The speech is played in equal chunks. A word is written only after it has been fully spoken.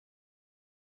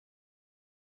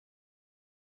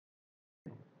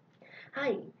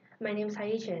Hi, my name is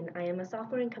Heidi Chen. I am a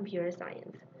sophomore in computer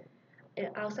science.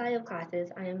 Outside of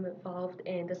classes, I am involved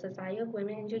in the Society of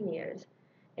Women Engineers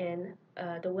and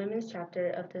the women's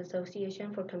chapter of the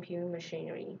Association for Computing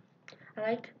Machinery. I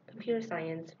like computer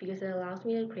science because it allows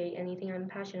me to create anything I'm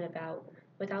passionate about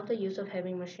without the use of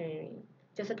heavy machinery.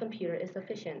 Just a computer is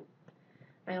sufficient.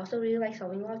 I also really like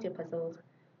solving logic puzzles,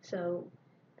 so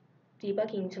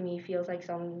debugging to me feels like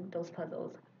solving those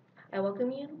puzzles. I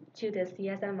welcome you to this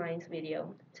CSM Minds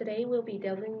video. Today we'll be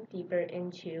delving deeper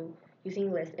into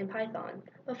using lists in Python.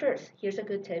 But first, here's a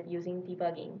good tip using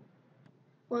debugging.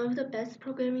 One of the best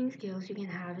programming skills you can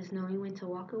have is knowing when to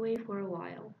walk away for a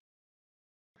while.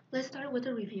 Let's start with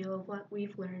a review of what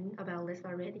we've learned about lists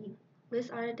already.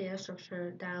 Lists are a data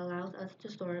structure that allows us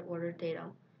to store ordered data.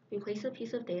 We place a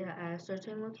piece of data at a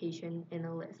certain location in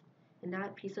a list, and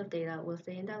that piece of data will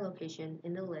stay in that location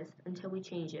in the list until we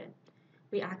change it.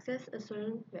 We access a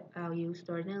certain value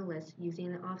stored in a list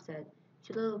using an offset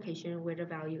to the location where the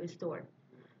value is stored.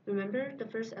 Remember, the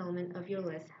first element of your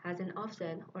list has an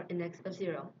offset or index of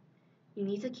 0. You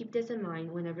need to keep this in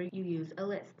mind whenever you use a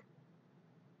list.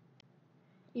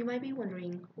 You might be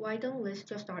wondering, why don't lists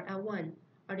just start at 1?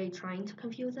 Are they trying to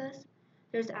confuse us?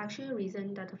 There's actually a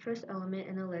reason that the first element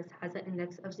in a list has an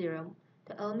index of 0.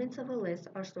 The elements of a list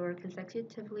are stored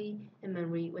consecutively in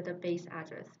memory with a base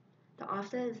address. The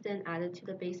offset is then added to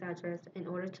the base address in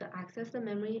order to access the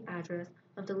memory address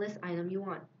of the list item you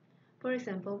want. For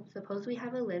example, suppose we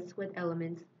have a list with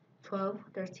elements 12,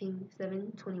 13,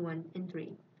 7, 21, and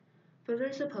 3.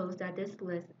 Further, suppose that this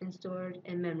list is stored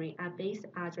in memory at base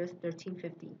address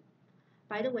 1350.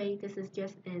 By the way, this is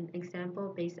just an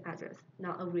example base address,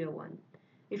 not a real one.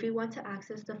 If we want to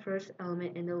access the first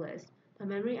element in the list, the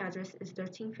memory address is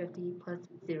 1350 plus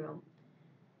 0.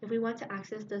 If we want to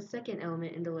access the second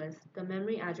element in the list, the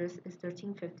memory address is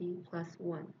 1350 plus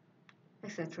 1,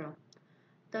 etc.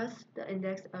 Thus, the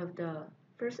index of the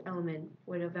first element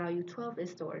where the value 12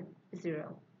 is stored is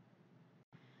 0.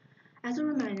 As a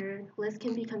reminder, lists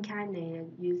can be concatenated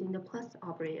using the plus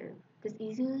operator. This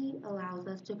easily allows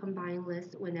us to combine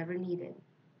lists whenever needed,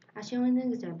 as shown in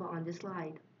the example on this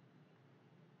slide.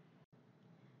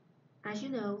 As you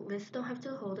know, lists don't have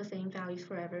to hold the same values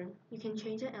forever. You can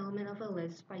change an element of a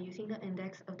list by using the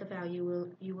index of the value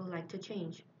you will like to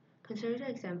change. Consider the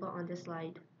example on this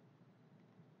slide.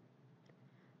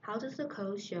 How does the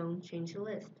code shown change the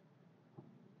list?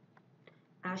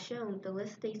 As shown, the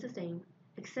list stays the same,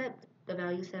 except the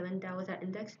value 7 that was at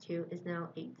index 2 is now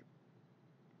 8.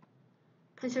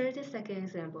 Consider this second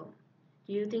example.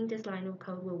 Do you think this line of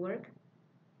code will work?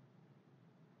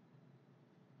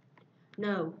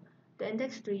 No, the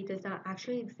index 3 does not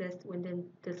actually exist within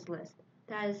this list.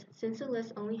 That is, since the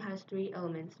list only has 3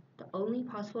 elements, the only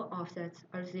possible offsets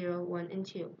are 0, 1, and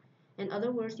 2. In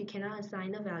other words, you cannot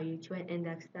assign a value to an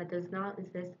index that does not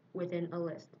exist within a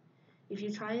list. If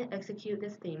you try and execute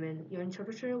this statement, your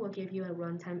interpreter will give you a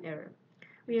runtime error.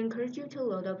 We encourage you to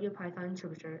load up your Python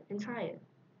interpreter and try it.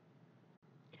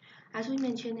 As we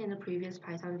mentioned in a previous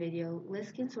Python video,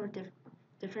 lists can store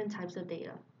different types of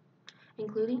data,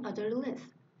 including other lists.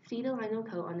 See the line of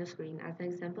code on the screen as an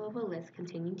example of a list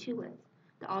containing 2 lists.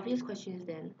 The obvious question is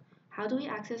then, how do we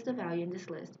access the value in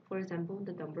this list, for example,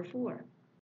 the number 4?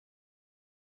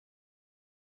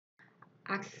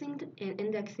 Accessing and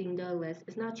indexing the list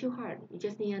is not too hard. You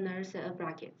just need another set of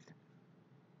brackets,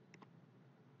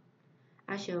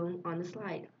 as shown on the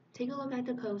slide. Take a look at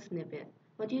the code snippet.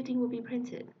 What do you think will be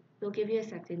printed? We'll give you a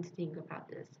second to think about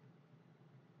this.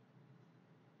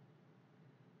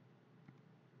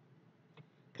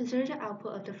 Consider the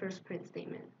output of the first print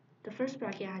statement. The first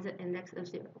bracket has an index of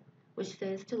 0, which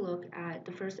says to look at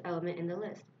the first element in the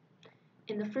list.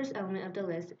 In the first element of the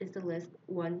list is the list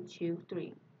 1, 2,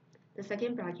 3. The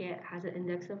second bracket has an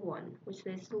index of 1, which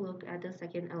says to look at the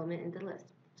second element in the list.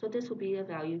 So this will be the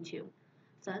value 2.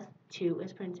 Thus, 2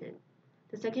 is printed.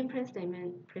 The second print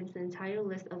statement prints the entire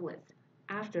list of lists,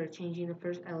 after changing the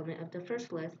first element of the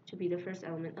first list to be the first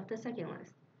element of the second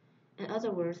list. In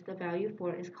other words, the value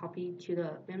 4 is copied to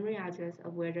the memory address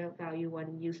of where the value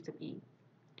 1 used to be.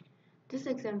 This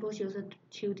example shows a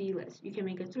 2D list. You can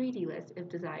make a 3D list if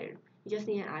desired. You just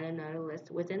need to add another list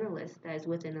within a list that is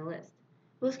within a list.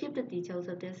 We'll skip the details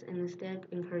of this and instead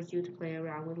encourage you to play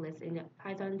around with lists in the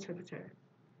Python interpreter.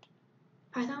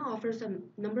 Python offers a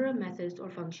number of methods or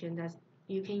functions that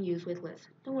you can use with lists.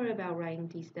 Don't worry about writing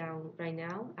these down right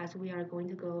now, as we are going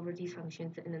to go over these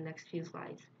functions in the next few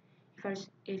slides.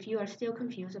 If you are still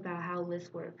confused about how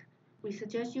lists work, we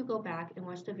suggest you go back and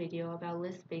watch the video about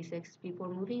list basics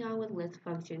before moving on with list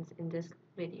functions in this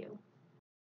video.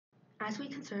 As we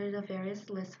consider the various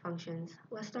list functions,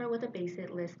 let's start with a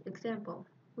basic list example.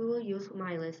 We will use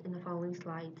MyList in the following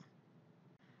slides.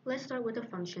 Let's start with the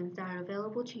functions that are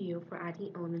available to you for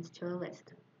adding elements to a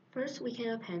list. First, we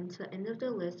can append to the end of the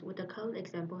list with the code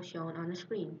example shown on the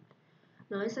screen.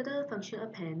 Notice that the function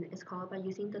append is called by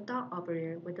using the dot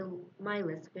operator with the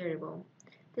MyList variable.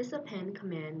 This append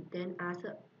command then adds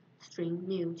a string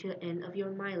new to the end of your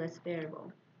MyList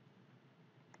variable.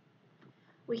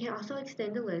 We can also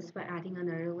extend the list by adding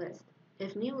another list.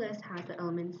 If new list has the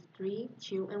elements 3,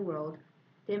 2, and world,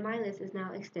 then MyList is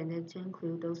now extended to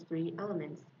include those 3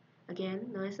 elements. Again,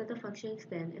 notice that the function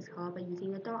extend is called by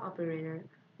using the dot operator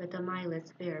with the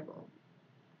MyList variable.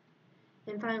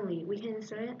 And finally, we can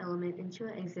insert an element into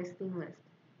an existing list.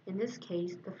 In this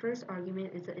case, the first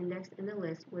argument is the index in the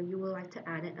list where you would like to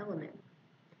add an element.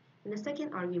 And the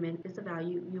second argument is the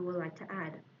value you would like to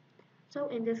add. So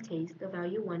in this case, the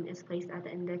value 1 is placed at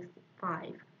the index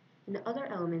 5, and the other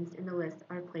elements in the list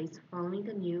are placed following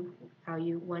the new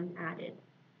value 1 added.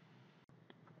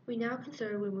 We now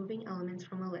consider removing elements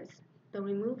from a list. The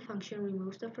remove function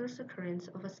removes the first occurrence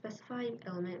of a specified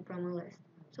element from a list.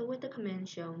 So with the command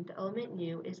shown, the element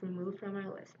new is removed from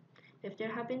our list. If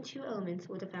there have been 2 elements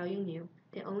with the value new,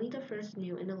 then only the first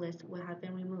new in the list will have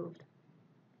been removed.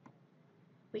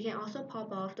 We can also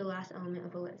pop off the last element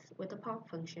of a list with the pop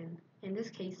function. In this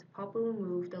case, pop will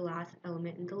remove the last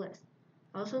element in the list.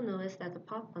 Also notice that the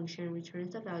pop function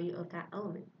returns the value of that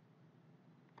element.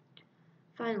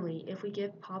 Finally, if we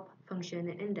give pop function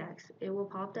an index, it will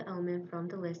pop the element from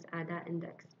the list at that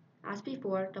index. As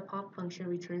before, the pop function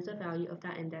returns the value of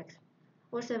that index,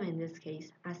 or 7 in this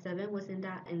case, as 7 was in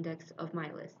that index of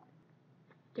my list.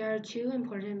 There are 2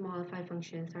 important modify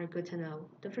functions that are good to know.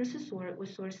 The first is sort,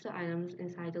 which sorts the items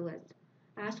inside the list.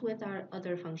 As with our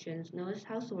other functions, notice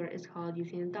how sort is called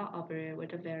using the dot operator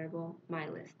with the variable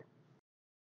myList.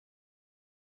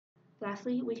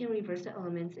 Lastly, we can reverse the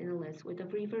elements in a list with the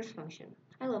reverse function.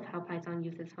 I love how Python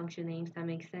uses function names that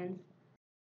make sense.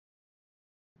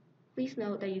 Please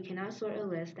note that you cannot sort a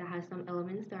list that has some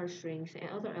elements that are strings and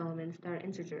other elements that are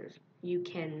integers. You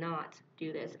cannot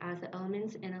do this as the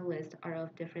elements in a list are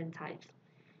of different types.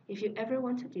 If you ever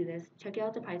want to do this, check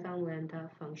out the Python lambda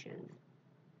functions.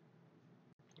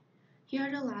 Here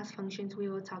are the last functions we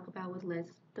will talk about with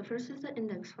lists. The first is the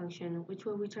index function, which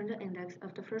will return the index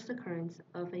of the first occurrence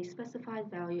of a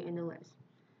specified value in the list.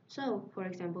 So, for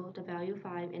example, the value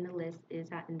 5 in the list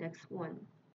is at index 1.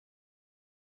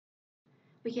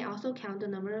 We can also count the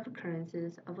number of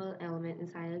occurrences of an element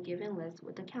inside a given list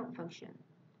with the count function.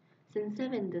 Since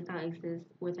 7 does not exist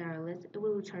within our list, it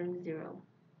will return 0.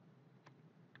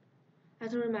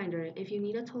 As a reminder, if you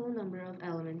need a total number of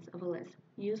elements of a list,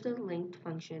 use the length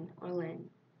function or len.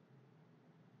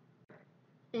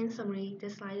 In summary,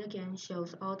 this slide again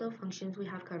shows all the functions we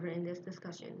have covered in this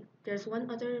discussion. There's one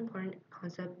other important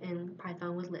concept in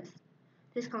Python with lists.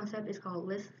 This concept is called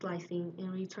list slicing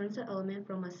and returns the element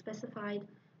from a specified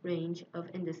range of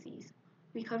indices.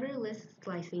 We covered list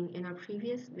slicing in our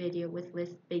previous video with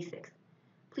list basics.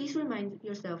 Please remind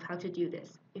yourself how to do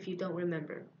this if you don't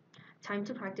remember. Time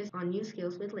to practice on new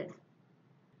skills with lists.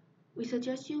 We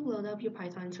suggest you load up your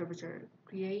Python interpreter,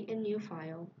 create a new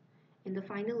file, and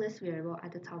define the list variable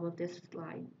at the top of this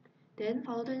slide. Then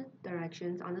follow the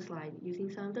directions on the slide using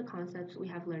some of the concepts we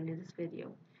have learned in this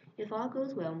video. If all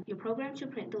goes well, your program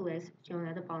should print the list shown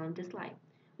at the bottom of this slide.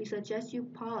 We suggest you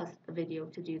pause the video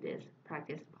to do this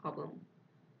practice problem.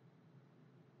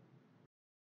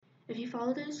 If you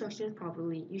follow the instructions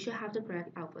properly, you should have the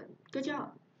correct output. Good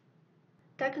job!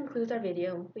 That concludes our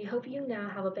video. We hope you now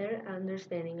have a better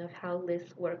understanding of how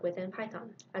lists work within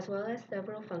Python, as well as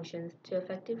several functions to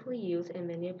effectively use and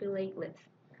manipulate lists.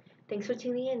 Thanks for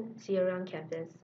tuning in. See you around campus.